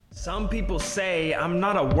Some people say I'm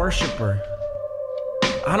not a worshiper.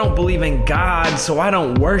 I don't believe in God, so I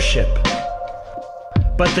don't worship.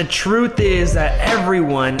 But the truth is that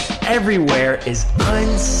everyone, everywhere is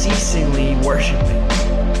unceasingly worshiping.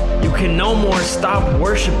 You can no more stop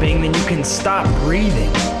worshiping than you can stop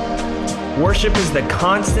breathing. Worship is the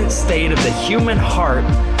constant state of the human heart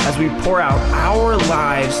as we pour out our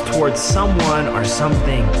lives towards someone or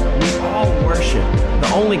something. We all worship.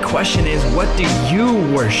 The only question is, what do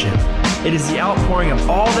you worship? It is the outpouring of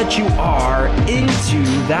all that you are into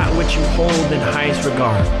that which you hold in highest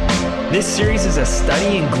regard. This series is a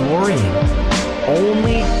study in glorying.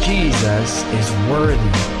 Only Jesus is worthy.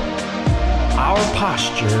 Our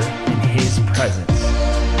posture in His presence.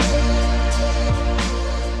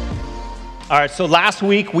 All right, so last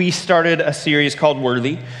week we started a series called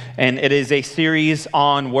Worthy, and it is a series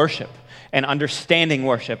on worship and understanding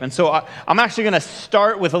worship. And so I'm actually going to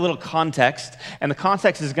start with a little context, and the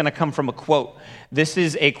context is going to come from a quote. This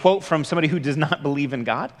is a quote from somebody who does not believe in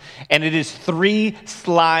God, and it is 3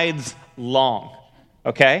 slides long,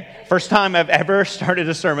 okay? First time I've ever started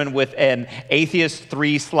a sermon with an atheist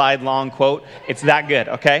 3-slide long quote. It's that good,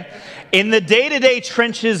 okay? In the day-to-day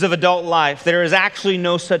trenches of adult life, there is actually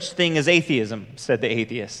no such thing as atheism, said the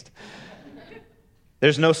atheist.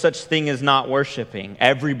 There's no such thing as not worshiping.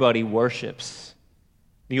 Everybody worships.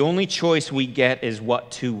 The only choice we get is what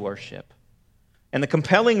to worship. And the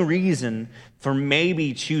compelling reason for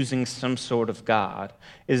maybe choosing some sort of God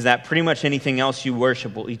is that pretty much anything else you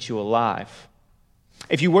worship will eat you alive.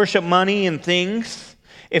 If you worship money and things,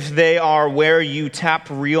 if they are where you tap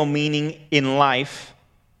real meaning in life,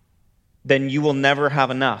 then you will never have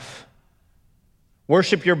enough.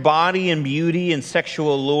 Worship your body and beauty and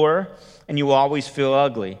sexual allure, and you will always feel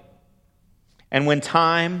ugly. And when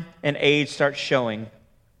time and age start showing,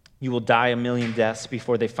 you will die a million deaths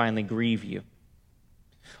before they finally grieve you.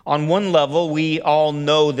 On one level, we all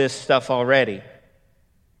know this stuff already.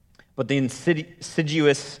 But the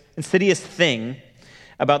insidious thing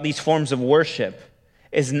about these forms of worship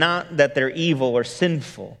is not that they're evil or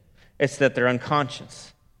sinful. It's that they're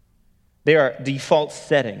unconscious. They are default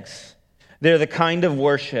settings. They're the kind of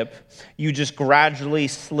worship you just gradually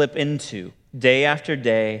slip into day after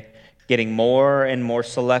day, getting more and more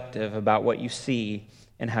selective about what you see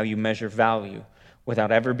and how you measure value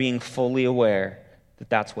without ever being fully aware that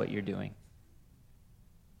that's what you're doing.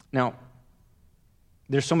 Now,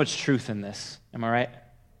 there's so much truth in this. Am I right?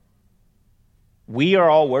 We are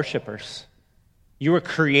all worshipers. You were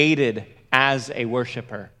created as a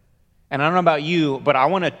worshiper. And I don't know about you, but I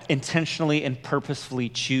want to intentionally and purposefully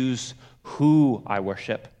choose who I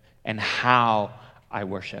worship and how I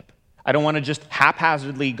worship. I don't want to just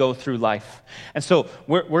haphazardly go through life. And so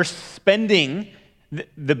we're spending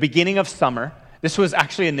the beginning of summer. This was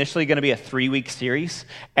actually initially going to be a 3-week series,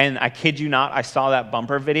 and I kid you not, I saw that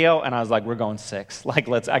bumper video, and I was like, we're going 6. I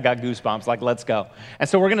got goosebumps, let's go. And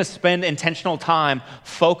so we're going to spend intentional time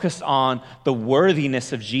focused on the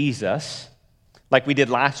worthiness of Jesus, like we did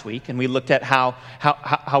last week, and we looked at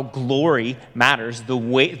how glory matters, the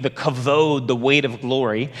weight, the kavod, the weight of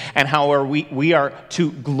glory, and how we are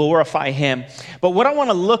to glorify Him. But what I want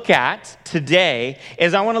to look at today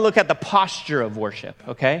is I want to look at the posture of worship,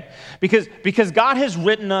 okay? Because God has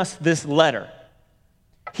written us this letter.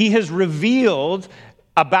 He has revealed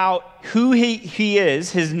about who he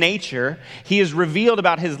is, His nature. He has revealed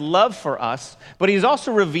about His love for us, but He's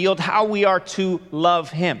also revealed how we are to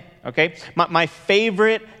love Him. Okay, my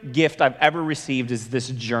favorite gift I've ever received is this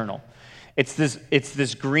journal. It's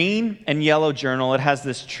this green and yellow journal. It has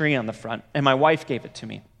this tree on the front, and my wife gave it to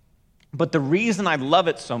me. But the reason I love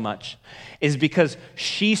it so much is because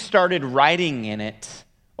she started writing in it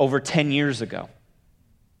over 10 years ago,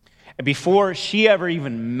 before she ever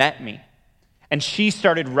even met me, and she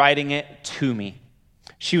started writing it to me.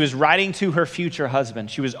 She was writing to her future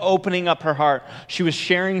husband. She was opening up her heart. She was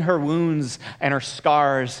sharing her wounds and her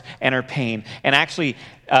scars and her pain. And actually,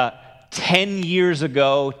 10 years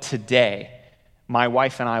ago today, my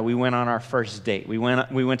wife and I, we went on our first date. We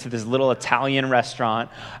went to this little Italian restaurant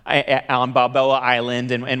on Balboa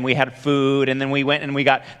Island, and we had food, and then we went and we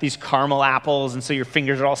got these caramel apples, and so your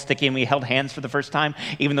fingers are all sticky, and we held hands for the first time,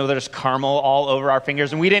 even though there's caramel all over our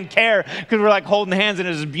fingers, and we didn't care because we were like holding hands, and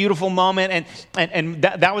it was a beautiful moment, and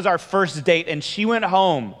that was our first date, and she went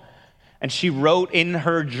home, and she wrote in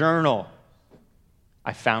her journal,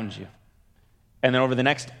 "I found you." And then over the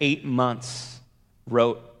next 8 months,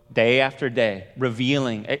 wrote day after day,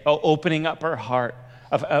 revealing, opening up her heart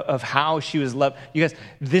of how she was loved. You guys,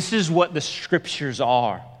 this is what the scriptures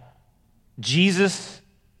are. Jesus,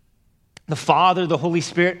 the Father, the Holy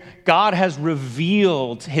Spirit, God has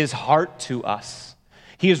revealed His heart to us.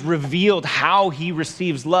 He has revealed how he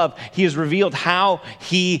receives love. He has revealed how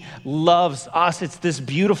he loves us. It's this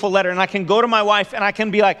beautiful letter. And I can go to my wife and I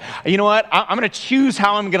can be like, you know what? I'm going to choose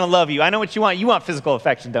how I'm going to love you. I know what you want. You want physical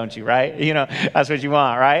affection, don't you, right? You know, that's what you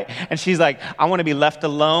want, right? And she's like, I want to be left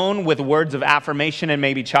alone with words of affirmation and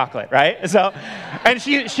maybe chocolate, right? So, and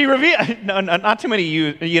she revealed, no, not too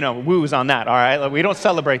many, woos on that, all right? Like, we don't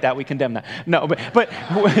celebrate that. We condemn that. No, but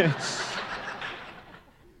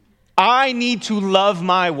I need to love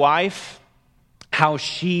my wife how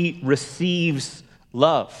she receives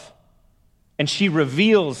love. And she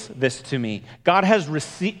reveals this to me. God has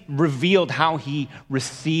revealed how he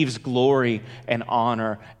receives glory and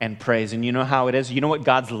honor and praise. And you know how it is? You know what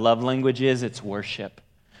God's love language is? It's worship.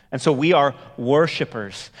 And so we are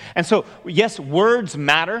worshipers. And so, yes, words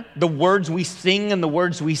matter. The words we sing and the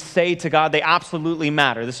words we say to God, they absolutely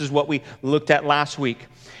matter. This is what we looked at last week.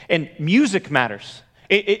 And music matters.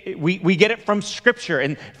 We get it from Scripture,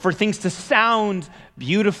 and for things to sound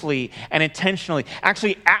beautifully and intentionally.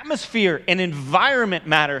 Actually, atmosphere and environment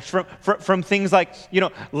matters from things like,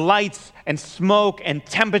 lights and smoke and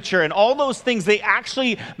temperature and all those things. They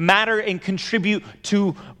actually matter and contribute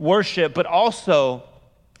to worship, but also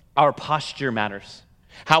our posture matters.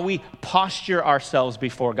 How we posture ourselves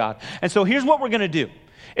before God. And so here's what we're going to do,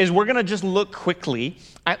 is we're going to just look quickly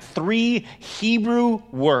at 3 Hebrew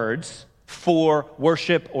words for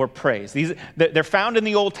worship or praise. They're found in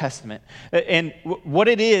the Old Testament. And what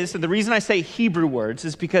it is, and the reason I say Hebrew words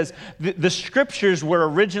is because the scriptures were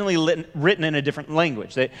originally written in a different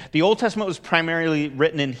language. The Old Testament was primarily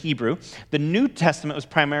written in Hebrew. The New Testament was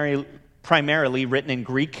primarily written in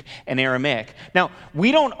Greek and Aramaic. Now,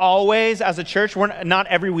 we don't always, as a church, we're not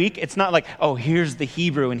every week, it's not like, oh, here's the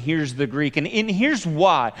Hebrew and here's the Greek. And here's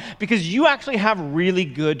why. Because you actually have really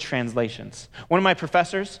good translations. One of my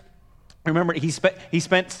professors, I remember he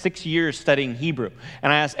spent 6 years studying Hebrew.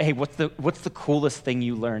 And I asked, hey, what's the coolest thing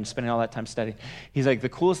you learned spending all that time studying? He's like, the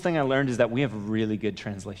coolest thing I learned is that we have really good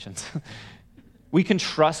translations. We can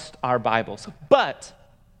trust our Bibles. But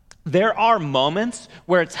there are moments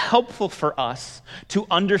where it's helpful for us to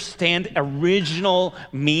understand original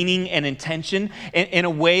meaning and intention in a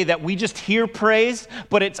way that we just hear praise,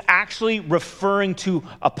 but it's actually referring to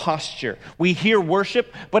a posture. We hear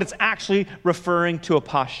worship, but it's actually referring to a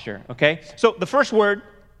posture, okay? So the first word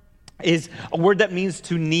is a word that means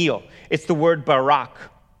to kneel. It's the word barak.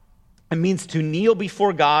 It means to kneel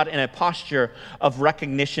before God in a posture of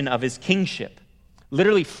recognition of his kingship.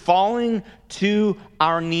 Literally falling to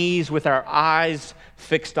our knees with our eyes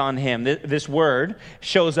fixed on him. This word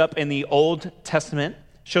shows up in the Old Testament,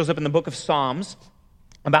 shows up in the book of Psalms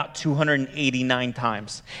about 289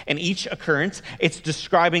 times. And each occurrence, it's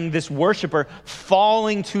describing this worshiper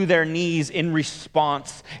falling to their knees in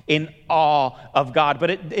response, in awe of God.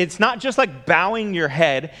 But it's not just like bowing your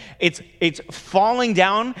head. It's falling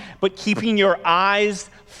down, but keeping your eyes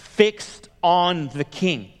fixed on the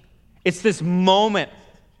King. It's this moment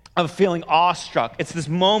of feeling awestruck. It's this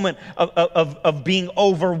moment of being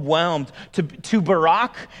overwhelmed. To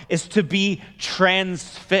barak is to be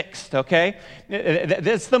transfixed, okay?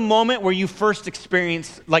 That's the moment where you first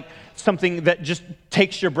experience like something that just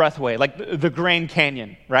takes your breath away, like the Grand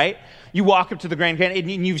Canyon, right? You walk up to the Grand Canyon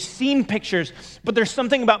and you've seen pictures, but there's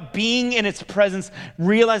something about being in its presence,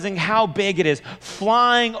 realizing how big it is,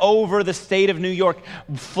 flying over the state of New York,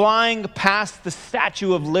 flying past the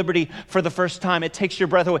Statue of Liberty for the first time. It takes your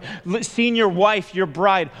breath away. Seeing your wife, your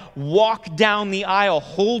bride, walk down the aisle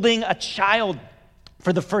holding a child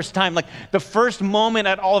for the first time, like the first moment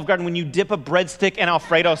at Olive Garden when you dip a breadstick in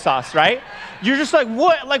Alfredo sauce, right? You're just like,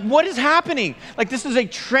 what? Like, what is happening? Like, this is a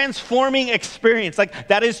transforming experience. Like,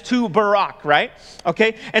 that is to barak, right?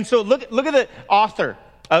 Okay, and so look at the author.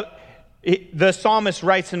 The psalmist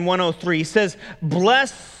writes in 103, he says,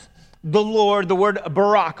 bless the Lord, the word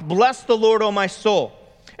barak, bless the Lord, O my soul,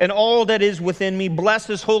 and all that is within me, bless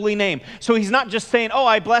his holy name. So he's not just saying, oh,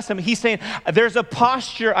 I bless him. He's saying, there's a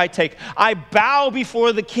posture I take. I bow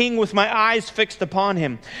before the King with my eyes fixed upon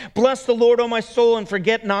him. Bless the Lord, O my soul, and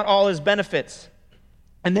forget not all his benefits.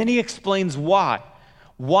 And then he explains why.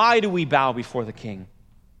 Why do we bow before the King?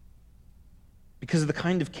 Because of the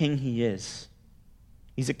kind of king he is.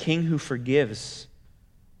 He's a king who forgives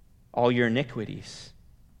all your iniquities,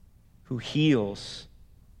 who heals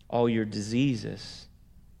all your diseases,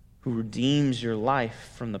 who redeems your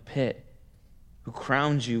life from the pit, who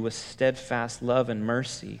crowns you with steadfast love and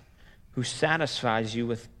mercy, who satisfies you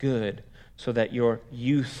with good so that your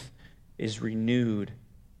youth is renewed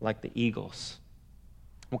like the eagles.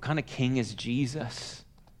 What kind of king is Jesus?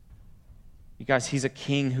 You guys, he's a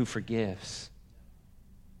king who forgives.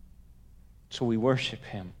 So we worship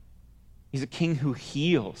him. He's a king who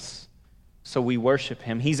heals, so we worship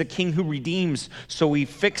him. He's a king who redeems, so we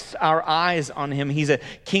fix our eyes on him. He's a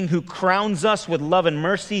king who crowns us with love and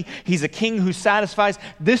mercy. He's a king who satisfies.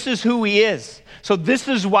 This is who he is. So this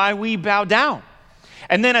is why we bow down.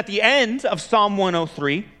 And then at the end of Psalm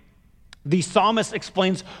 103, the psalmist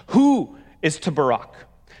explains who is to Barak.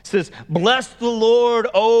 It says, "Bless the Lord,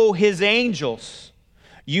 O his angels,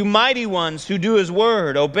 you mighty ones who do his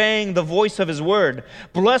word, obeying the voice of his word.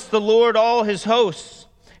 Bless the Lord, all his hosts,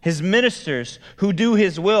 his ministers who do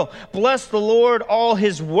his will. Bless the Lord, all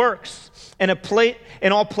his works,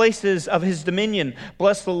 in all places of his dominion.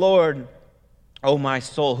 Bless the Lord, O my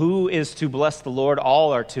soul." Who is to bless the Lord?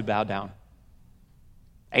 All are to bow down.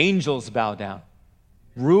 Angels bow down.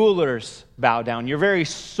 Rulers bow down. Your very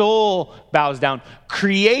soul bows down.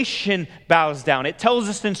 Creation bows down. It tells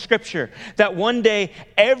us in Scripture that one day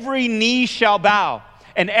every knee shall bow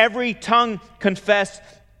and every tongue confess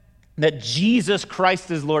that Jesus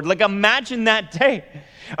Christ is Lord. Like, imagine that day.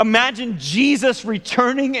 Imagine Jesus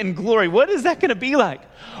returning in glory. What is that going to be like?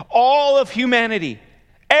 All of humanity,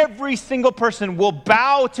 every single person will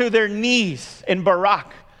bow to their knees in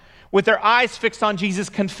Barak with their eyes fixed on Jesus,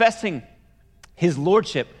 confessing his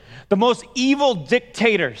lordship. The most evil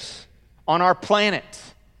dictators on our planet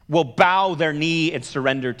will bow their knee and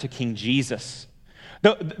surrender to King Jesus.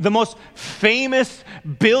 The most famous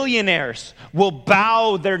billionaires will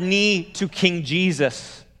bow their knee to King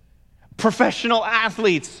Jesus. Professional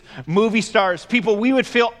athletes, movie stars, people, we would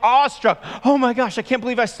feel awestruck. Oh my gosh, I can't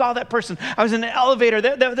believe I saw that person. I was in an elevator.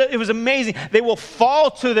 It was amazing. They will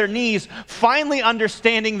fall to their knees, finally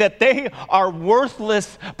understanding that they are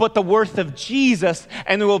worthless, but the worth of Jesus.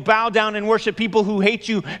 And they will bow down and worship. People who hate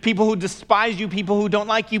you, people who despise you, people who don't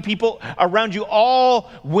like you, people around you,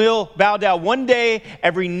 all will bow down. One day,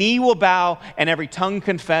 every knee will bow and every tongue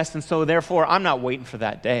confess. And so therefore, I'm not waiting for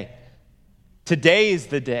that day. Today is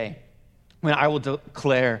the day when I will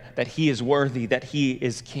declare that he is worthy, that he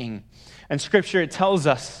is king. And Scripture, it tells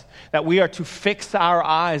us that we are to fix our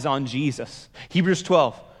eyes on Jesus. Hebrews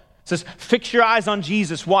 12 says, fix your eyes on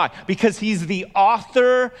Jesus. Why? Because he's the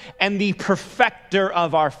author and the perfecter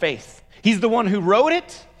of our faith. He's the one who wrote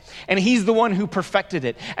it, and he's the one who perfected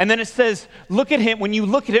it. And then it says, look at him. When you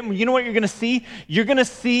look at him, you know what you're going to see? You're going to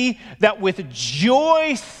see that with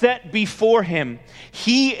joy set before him,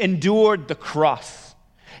 he endured the cross.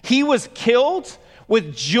 He was killed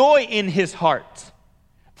with joy in his heart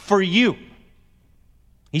for you.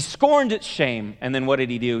 He scorned its shame. And then what did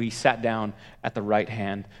he do? He sat down at the right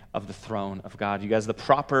hand of the throne of God. You guys, the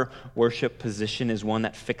proper worship position is one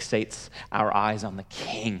that fixates our eyes on the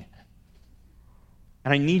King.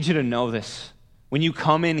 And I need you to know this. When you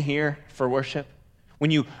come in here for worship, when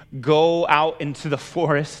you go out into the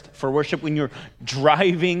forest for worship, when you're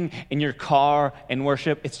driving in your car and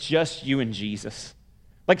worship, it's just you and Jesus.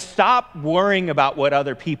 Like, stop worrying about what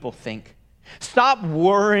other people think. Stop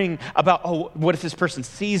worrying about, oh, what if this person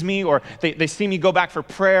sees me, or they see me go back for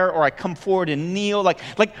prayer, or I come forward and kneel. Like,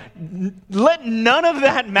 let none of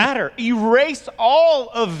that matter. Erase all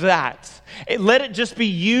of that. Let it just be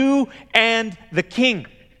you and the King.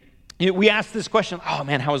 We ask this question, oh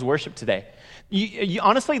man, how was worship today? You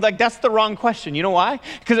honestly, like, that's the wrong question. You know why?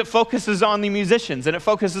 Because it focuses on the musicians, and it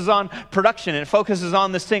focuses on production, and it focuses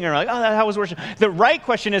on the singer. Like, oh, how was worship? The right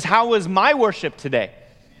question is, how was my worship today?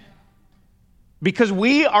 Because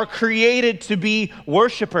we are created to be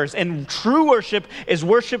worshipers, and true worship is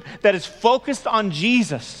worship that is focused on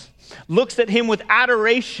Jesus, looks at him with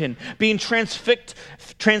adoration, being transfixed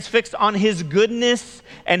on his goodness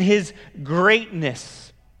and his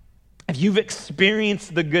greatness. If you've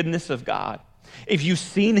experienced the goodness of God, if you've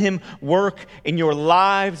seen him work in your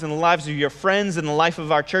lives and the lives of your friends and the life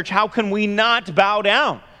of our church, how can we not bow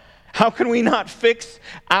down? How can we not fix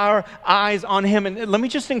our eyes on him? And let me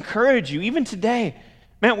just encourage you, even today,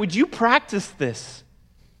 man, would you practice this?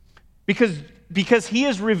 Because he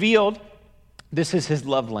has revealed this is his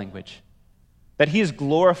love language, that he is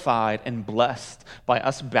glorified and blessed by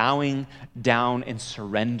us bowing down in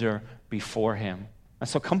surrender before him. And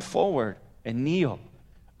so come forward and kneel.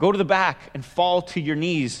 Go to the back and fall to your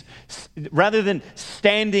knees. Rather than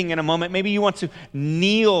standing in a moment, maybe you want to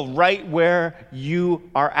kneel right where you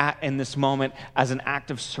are at in this moment as an act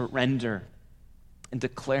of surrender and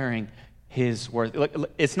declaring his worth.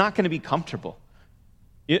 It's not going to be comfortable.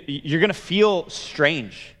 You're going to feel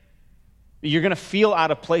strange. You're going to feel out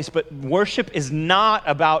of place, but worship is not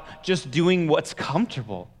about just doing what's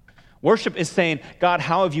comfortable. Worship is saying, God,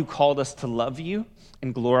 how have you called us to love you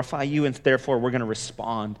and glorify you, and therefore we're going to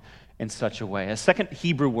respond in such a way. A second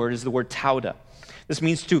Hebrew word is the word tauda. This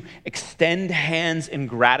means to extend hands in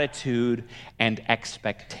gratitude and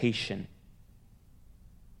expectation.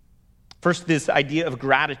 First, this idea of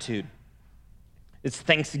gratitude. It's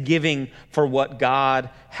thanksgiving for what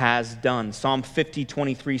God has done. Psalm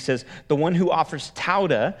 50:23 says, "The one who offers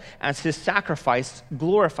tauda as his sacrifice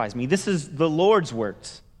glorifies me." This is the Lord's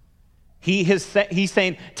words. He's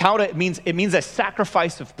saying tauda, it means a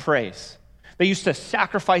sacrifice of praise. They used to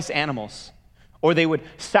sacrifice animals, or they would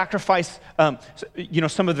sacrifice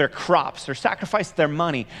some of their crops, or sacrifice their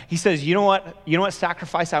money. He says, you know what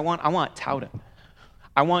sacrifice I want? I want tauda.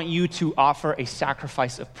 I want you to offer a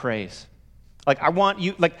sacrifice of praise. Like, I want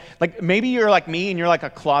you, like maybe you're like me and you're like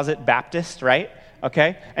a closet Baptist, right?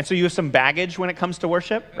 Okay? And so you have some baggage when it comes to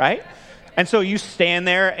worship, right? And so you stand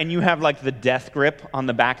there and you have like the death grip on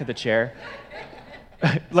the back of the chair.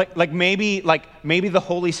 maybe the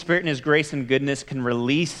Holy Spirit in his grace and goodness can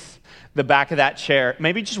release the back of that chair.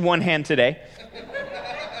 Maybe just one hand today.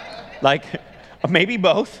 Maybe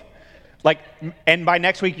both. And by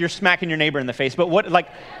next week you're smacking your neighbor in the face. But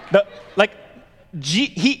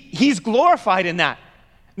he's glorified in that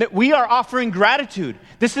we are offering gratitude.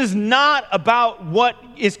 This is not about what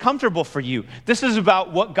is comfortable for you. This is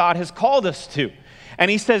about what God has called us to. And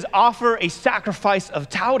he says, offer a sacrifice of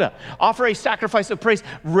tauda. Offer a sacrifice of praise.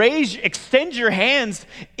 Extend your hands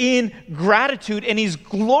in gratitude, and he's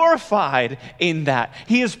glorified in that.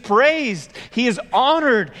 He is praised. He is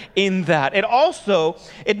honored in that.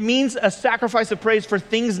 It means a sacrifice of praise for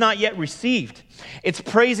things not yet received. It's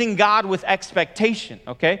praising God with expectation,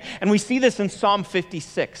 okay? And we see this in Psalm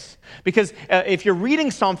 56. Because if you're reading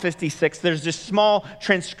Psalm 56, there's this small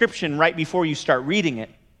transcription right before you start reading it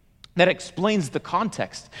that explains the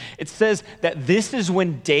context. It says that this is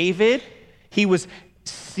when David, he was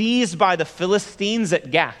seized by the Philistines at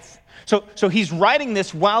Gath. So he's writing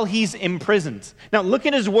this while he's imprisoned. Now look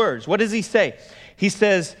at his words. What does he say? He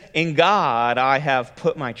says, "In God I have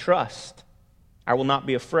put my trust. I will not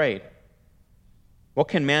be afraid. What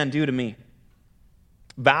can man do to me?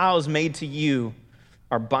 Vows made to you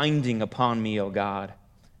are binding upon me, O God,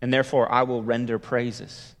 and therefore I will render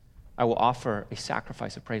praises. I will offer a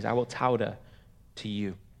sacrifice of praise. I will tauda to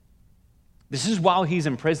you." This is while he's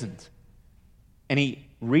imprisoned. And he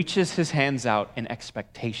reaches his hands out in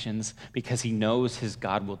expectations because he knows his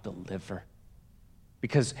God will deliver.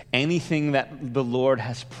 Because anything that the Lord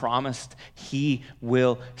has promised, he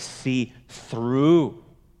will see through,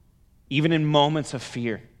 even in moments of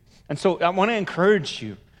fear. And so I want to encourage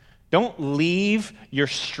you, don't leave your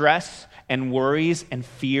stress and worries and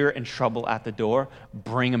fear and trouble at the door.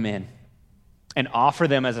 Bring them in and offer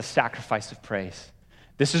them as a sacrifice of praise.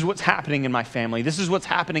 This is what's happening in my family. This is what's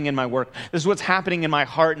happening in my work. This is what's happening in my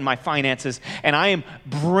heart and my finances. And I am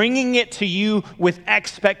bringing it to you with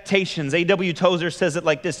expectations. A.W. Tozer says it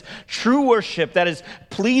like this: true worship that is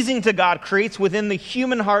pleasing to God creates within the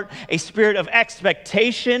human heart a spirit of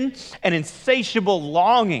expectation and insatiable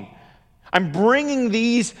longing. I'm bringing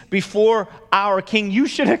these before our King. You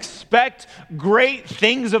should expect great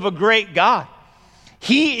things of a great God.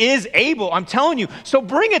 He is able, I'm telling you. So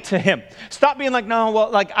bring it to him. Stop being like, no, well,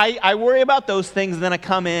 like I worry about those things, and then I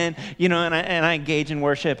come in, and I engage in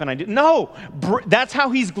worship, and I do. No, that's how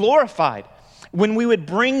he's glorified. When we would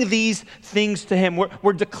bring these things to him,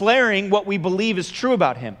 we're declaring what we believe is true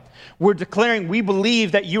about him. We're declaring we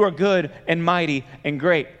believe that you are good and mighty and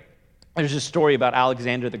great. There's a story about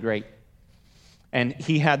Alexander the Great. And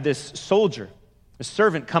he had this soldier, a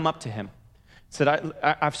servant, come up to him. Said,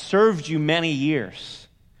 I've served you many years,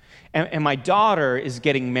 and my daughter is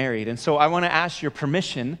getting married, and so I want to ask your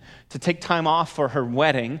permission to take time off for her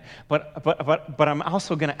wedding, but I'm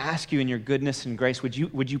also going to ask you in your goodness and grace, would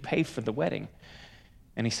you pay for the wedding?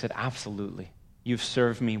 And he said, absolutely. You've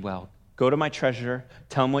served me well. Go to my treasurer,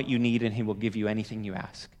 tell him what you need, and he will give you anything you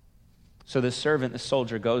ask. So the servant, the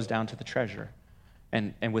soldier, goes down to the treasurer,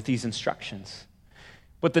 and with these instructions.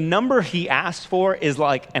 But the number he asked for is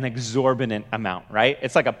like an exorbitant amount, right?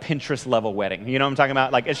 It's like a Pinterest level wedding. You know what I'm talking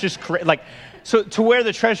about? Like, it's just so to where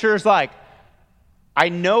the treasurer's like, I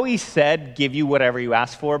know he said give you whatever you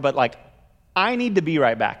asked for, but like, I need to be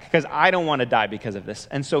right back because I don't want to die because of this.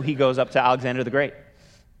 And so he goes up to Alexander the Great,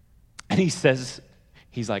 and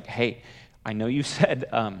he's like, hey, I know you said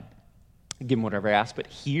give him whatever I asked, but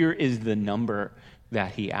here is the number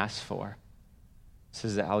that he asked for. It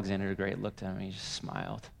says that Alexander the Great looked at him and he just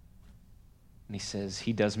smiled. And he says,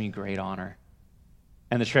 he does me great honor.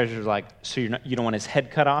 And the treasurer's like, so you don't want his head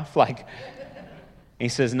cut off? And he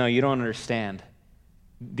says, no, you don't understand.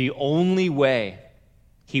 The only way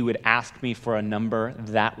he would ask me for a number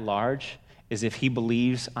that large is if he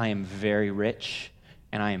believes I am very rich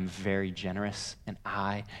and I am very generous, and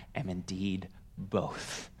I am indeed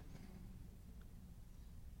both.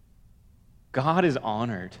 God is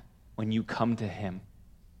honored when you come to him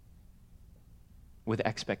with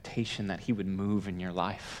expectation that he would move in your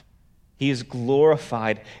life. He is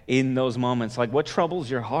glorified in those moments. Like, what troubles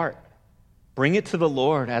your heart? Bring it to the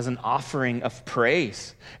Lord as an offering of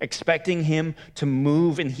praise, expecting him to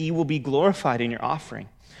move, and he will be glorified in your offering.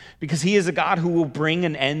 Because he is a God who will bring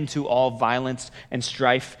an end to all violence and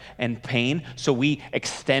strife and pain, so we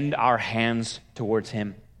extend our hands towards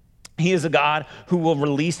him. He is a God who will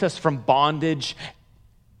release us from bondage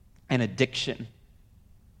and addiction,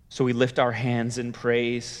 so we lift our hands in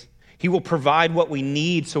praise. He will provide what we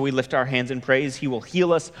need, so we lift our hands in praise. He will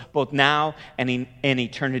heal us both now and in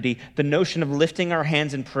eternity. The notion of lifting our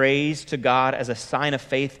hands in praise to God as a sign of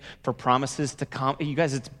faith for promises to come. You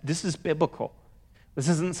guys, this is biblical. This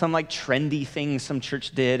isn't some like trendy thing some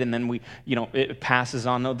church did and then it passes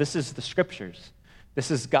on. No, this is the scriptures. This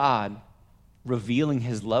is God revealing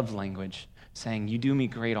his love language, saying, you do me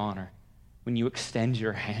great honor when you extend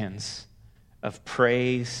your hands of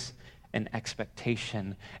praise and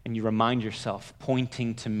expectation, and you remind yourself,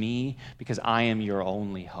 pointing to me because I am your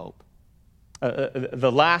only hope.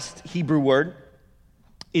 The last Hebrew word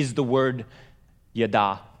is the word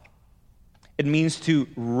yada. It means to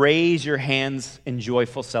raise your hands in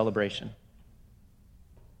joyful celebration.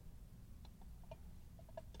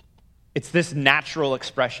 It's this natural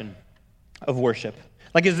expression of worship.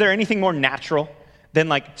 Like, is there anything more natural than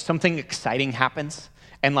like something exciting happens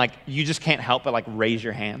and like you just can't help but like raise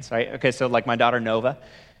your hands, right? Okay, so like my daughter Nova,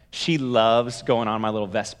 she loves going on my little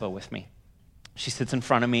Vespa with me. She sits in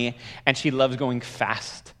front of me and she loves going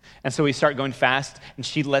fast. And so we start going fast and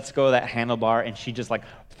she lets go of that handlebar and she just like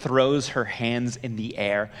throws her hands in the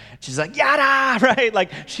air. She's like, yada, right?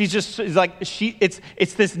 Like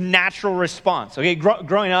it's this natural response. Okay,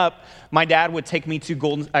 growing up, my dad would take me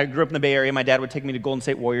to I grew up in the Bay Area. My dad would take me to Golden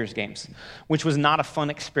State Warriors games, which was not a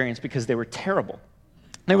fun experience because they were terrible.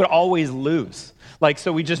 They would always lose. Like,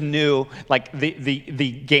 so we just knew, like,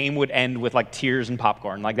 the game would end with, like, tears and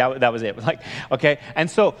popcorn. Like, that was it. Like, okay? And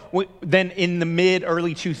so then in the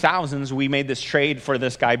early 2000s, we made this trade for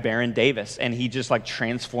this guy, Baron Davis, and he just, like,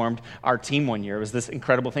 transformed our team one year. It was this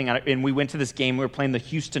incredible thing. And we went to this game. We were playing the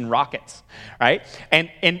Houston Rockets, right?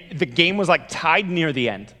 And the game was, like, tied near the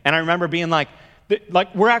end. And I remember being like,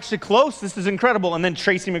 we're actually close. This is incredible. And then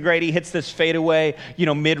Tracy McGrady hits this fadeaway,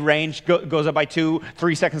 mid-range, goes up by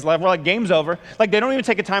 2-3 seconds left. We're like, game's over. Like, they don't even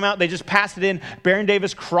take a timeout. They just pass it in. Baron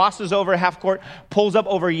Davis crosses over half court, pulls up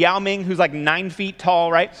over Yao Ming, who's like 9 feet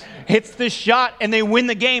tall, right? Hits this shot, and they win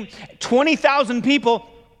the game. 20,000 people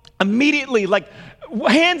immediately, like,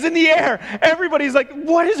 hands in the air. Everybody's like,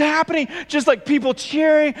 what is happening? Just like people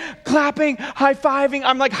cheering, clapping, high-fiving.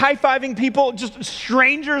 I'm like high-fiving people, just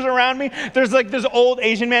strangers around me. There's like this old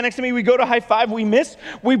Asian man next to me. We go to high-five, we miss.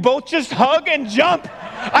 We both just hug and jump.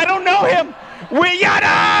 I don't know him. We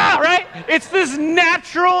yada, right? It's this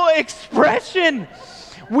natural expression.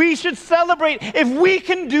 We should celebrate. If we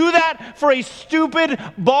can do that for a stupid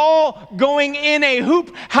ball going in a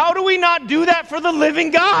hoop, how do we not do that for the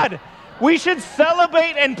living God? We should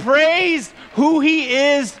celebrate and praise who he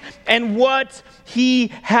is and what he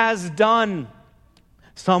has done.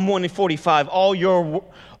 Psalm 145, all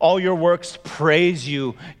your works praise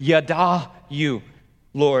you, yada you,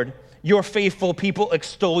 Lord. Your faithful people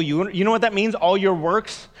extol you. You know what that means? All your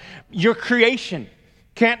works, your creation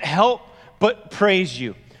can't help but praise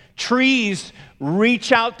you. Trees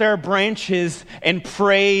reach out their branches in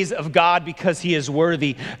praise of God because he is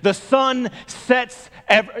worthy. The sun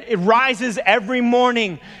it rises every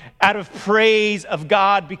morning out of praise of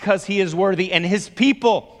God because he is worthy. And his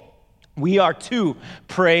people, we are to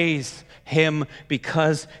praise him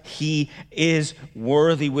because he is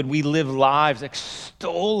worthy. Would we live lives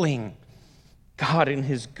extolling God in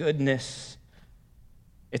his goodness?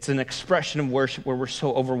 It's an expression of worship where we're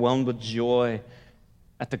so overwhelmed with joy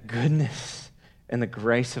at the goodness and the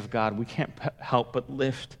grace of God. We can't help but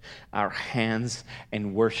lift our hands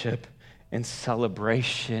in worship and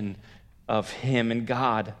celebration of him and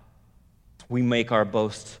God. We make our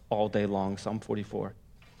boast all day long, Psalm 44.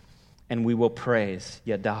 And we will praise,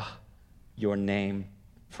 yada, your name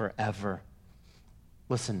forever.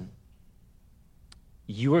 Listen,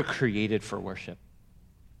 you were created for worship.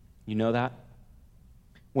 You know that?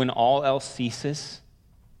 When all else ceases,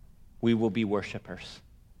 we will be worshipers.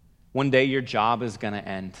 One day your job is going to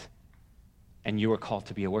end, and you are called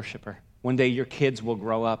to be a worshiper. One day your kids will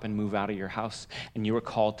grow up and move out of your house, and you are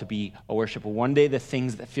called to be a worshiper. One day the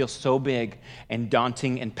things that feel so big and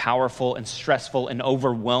daunting and powerful and stressful and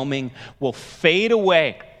overwhelming will fade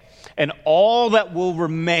away, and all that will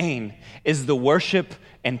remain is the worship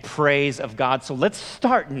and praise of God. So let's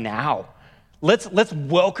start now. Let's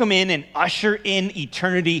welcome in and usher in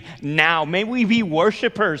eternity now. May we be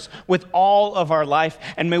worshipers with all of our life,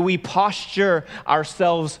 and may we posture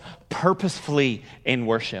ourselves purposefully in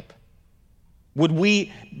worship. Would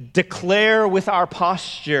we declare with our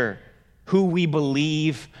posture who we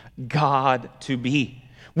believe God to be?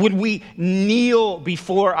 Would we kneel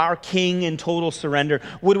before our King in total surrender?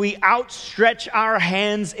 Would we outstretch our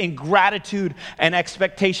hands in gratitude and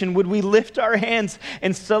expectation? Would we lift our hands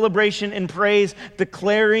in celebration and praise,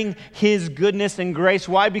 declaring his goodness and grace?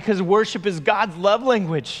 Why? Because worship is God's love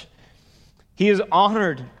language. He is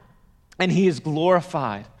honored and he is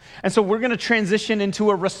glorified. And so we're going to transition into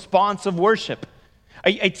a response of worship,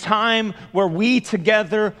 a time where we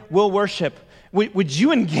together will worship. Would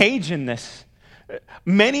you engage in this?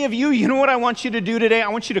 Many of you know what I want you to do today? I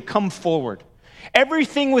want you to come forward.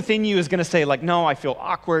 Everything within you is going to say, like, no, I feel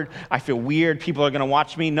awkward. I feel weird. People are going to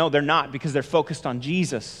watch me. No, they're not, because they're focused on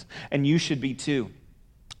Jesus, and you should be too.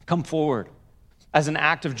 Come forward as an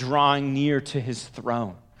act of drawing near to his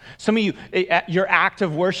throne. Some of you, your act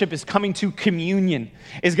of worship is coming to communion,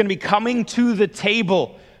 is going to be coming to the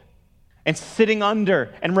table and sitting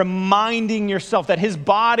under and reminding yourself that his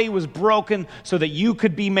body was broken so that you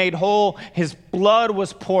could be made whole. His blood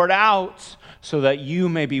was poured out so that you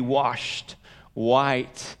may be washed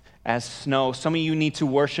white as snow. Some of you need to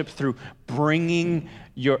worship through bringing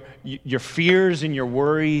your fears and your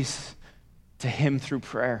worries to him through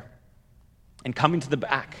prayer and coming to the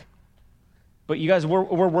back. But you guys, we're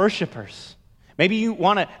worshipers. Maybe you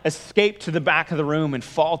want to escape to the back of the room and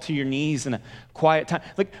fall to your knees in a quiet time.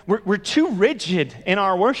 Like, we're too rigid in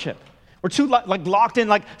our worship. We're too locked in.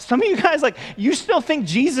 Like, some of you guys, you still think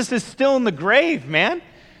Jesus is still in the grave, man.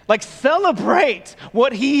 Celebrate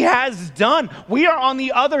what he has done. We are on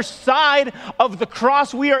the other side of the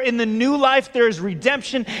cross. We are in the new life. There is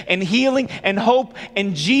redemption and healing and hope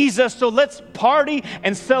in Jesus. So let's party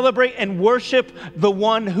and celebrate and worship the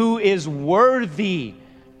one who is worthy.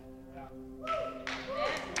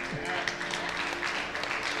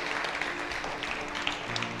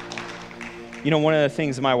 One of the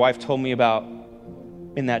things my wife told me about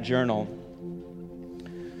in that journal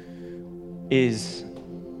is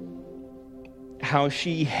how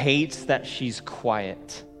she hates that she's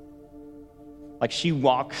quiet. She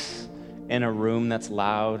walks in a room that's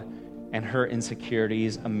loud and her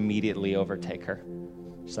insecurities immediately overtake her.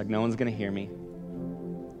 She's like, no one's going to hear me.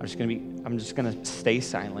 I'm just going to stay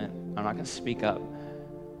silent. I'm not going to speak up.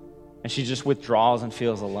 And she just withdraws and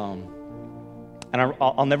feels alone. And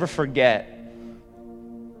I'll never forget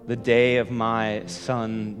the day of my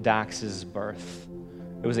son Dax's birth.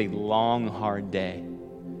 It was a long, hard day.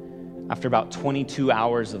 After about 22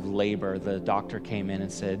 hours of labor, the doctor came in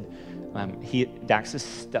and said, Dax is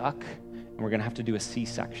stuck, and we're going to have to do a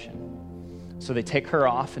C-section. So they take her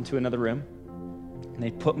off into another room, and they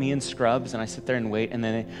put me in scrubs, and I sit there and wait, and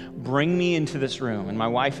then they bring me into this room, and my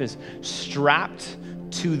wife is strapped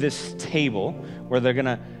to this table where they're going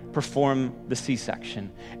to perform the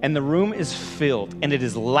C-section. And the room is filled, and it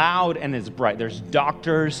is loud and it's bright. There's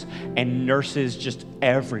doctors and nurses just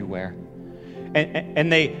everywhere.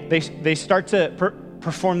 And they start to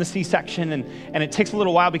perform the C-section, and it takes a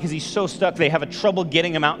little while because he's so stuck. They have a trouble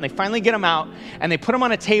getting him out, and they finally get him out, and they put him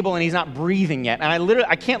on a table, and he's not breathing yet. And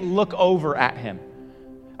I can't look over at him.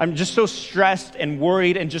 I'm just so stressed and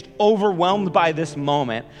worried and just overwhelmed by this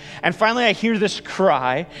moment. And finally, I hear this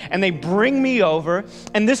cry, and they bring me over,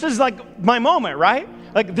 and this is my moment, right?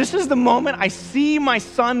 This is the moment I see my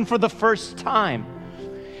son for the first time.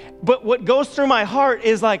 But what goes through my heart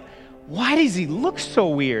is why does he look so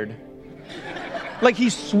weird?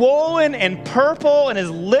 He's swollen and purple, and his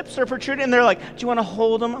lips are protruding, and they're like, do you want to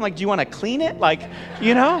hold him? I'm like, do you want to clean it?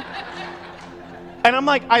 And I'm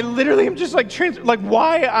I literally am just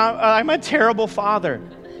why? I'm a terrible father.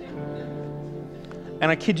 And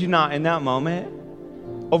I kid you not, in that moment,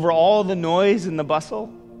 over all the noise and the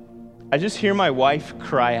bustle, I just hear my wife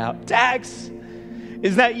cry out, Dax,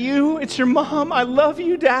 is that you? It's your mom. I love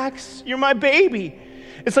you, Dax. You're my baby.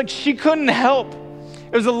 It's she couldn't help.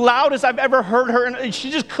 It was the loudest I've ever heard her, and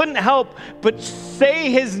she just couldn't help but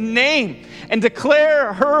say his name and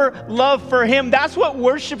declare her love for him. That's what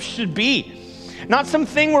worship should be. Not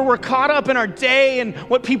something where we're caught up in our day and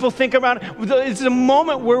what people think about it. It's a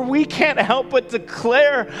moment where we can't help but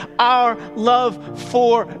declare our love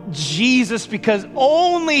for Jesus, because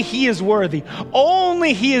only he is worthy.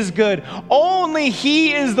 Only he is good. Only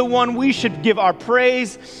he is the one we should give our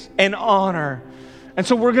praise and honor. And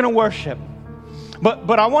so we're going to worship.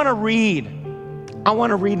 But I want to read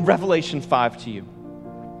Revelation 5 to you.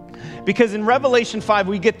 Because in Revelation 5,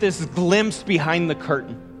 we get this glimpse behind the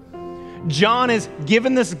curtain. John is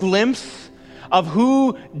given this glimpse of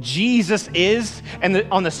who Jesus is and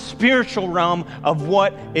on the spiritual realm of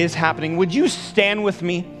what is happening. Would you stand with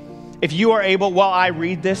me if you are able while I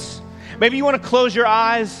read this? Maybe you want to close your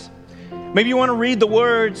eyes. Maybe you want to read the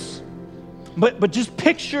words. But just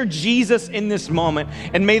picture Jesus in this moment,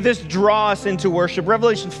 and may this draw us into worship.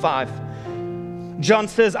 Revelation 5. John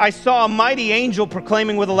says, I saw a mighty angel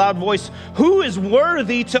proclaiming with a loud voice, who is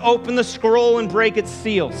worthy to open the scroll and break its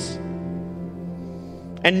seals?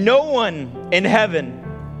 And no one in heaven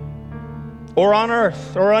or on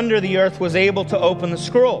earth or under the earth was able to open the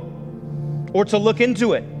scroll or to look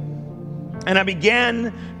into it. And I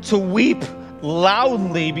began to weep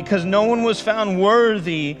loudly because no one was found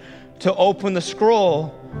worthy to open the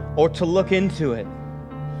scroll or to look into it.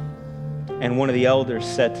 And one of the elders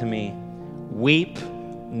said to me, weep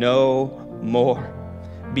no more.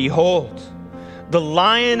 Behold, the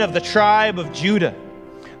Lion of the tribe of Judah,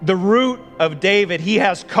 the Root of David, he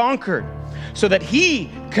has conquered so that he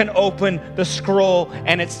can open the scroll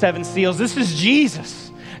and its 7 seals. This is Jesus.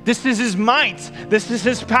 This is his might. This is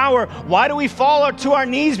his power. Why do we fall to our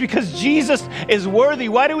knees? Because Jesus is worthy.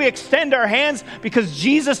 Why do we extend our hands? Because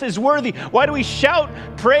Jesus is worthy. Why do we shout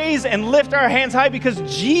praise and lift our hands high? Because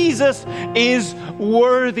Jesus is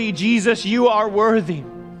worthy. Jesus, you are worthy.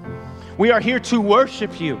 We are here to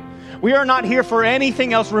worship you. We are not here for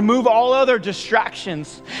anything else. Remove all other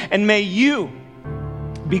distractions. And may you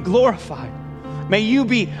be glorified. May you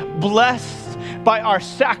be blessed by our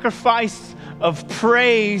sacrifice of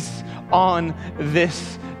praise on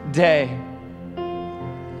this day.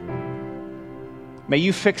 May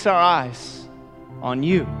you fix our eyes on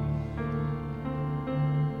you.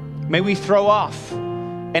 May we throw off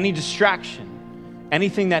any distraction,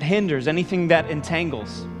 anything that hinders, anything that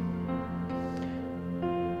entangles.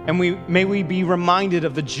 And may we be reminded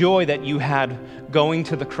of the joy that you had going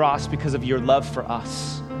to the cross because of your love for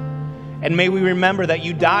us. And may we remember that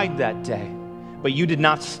you died that day, but you did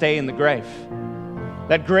not stay in the grave.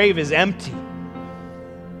 That grave is empty.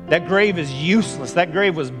 That grave is useless. That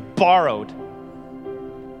grave was borrowed.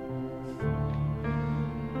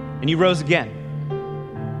 And you rose again.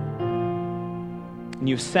 And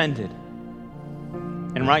you ascended.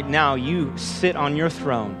 And right now you sit on your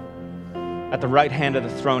throne at the right hand of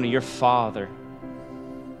the throne of your Father.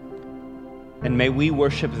 And may we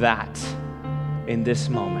worship that in this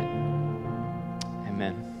moment.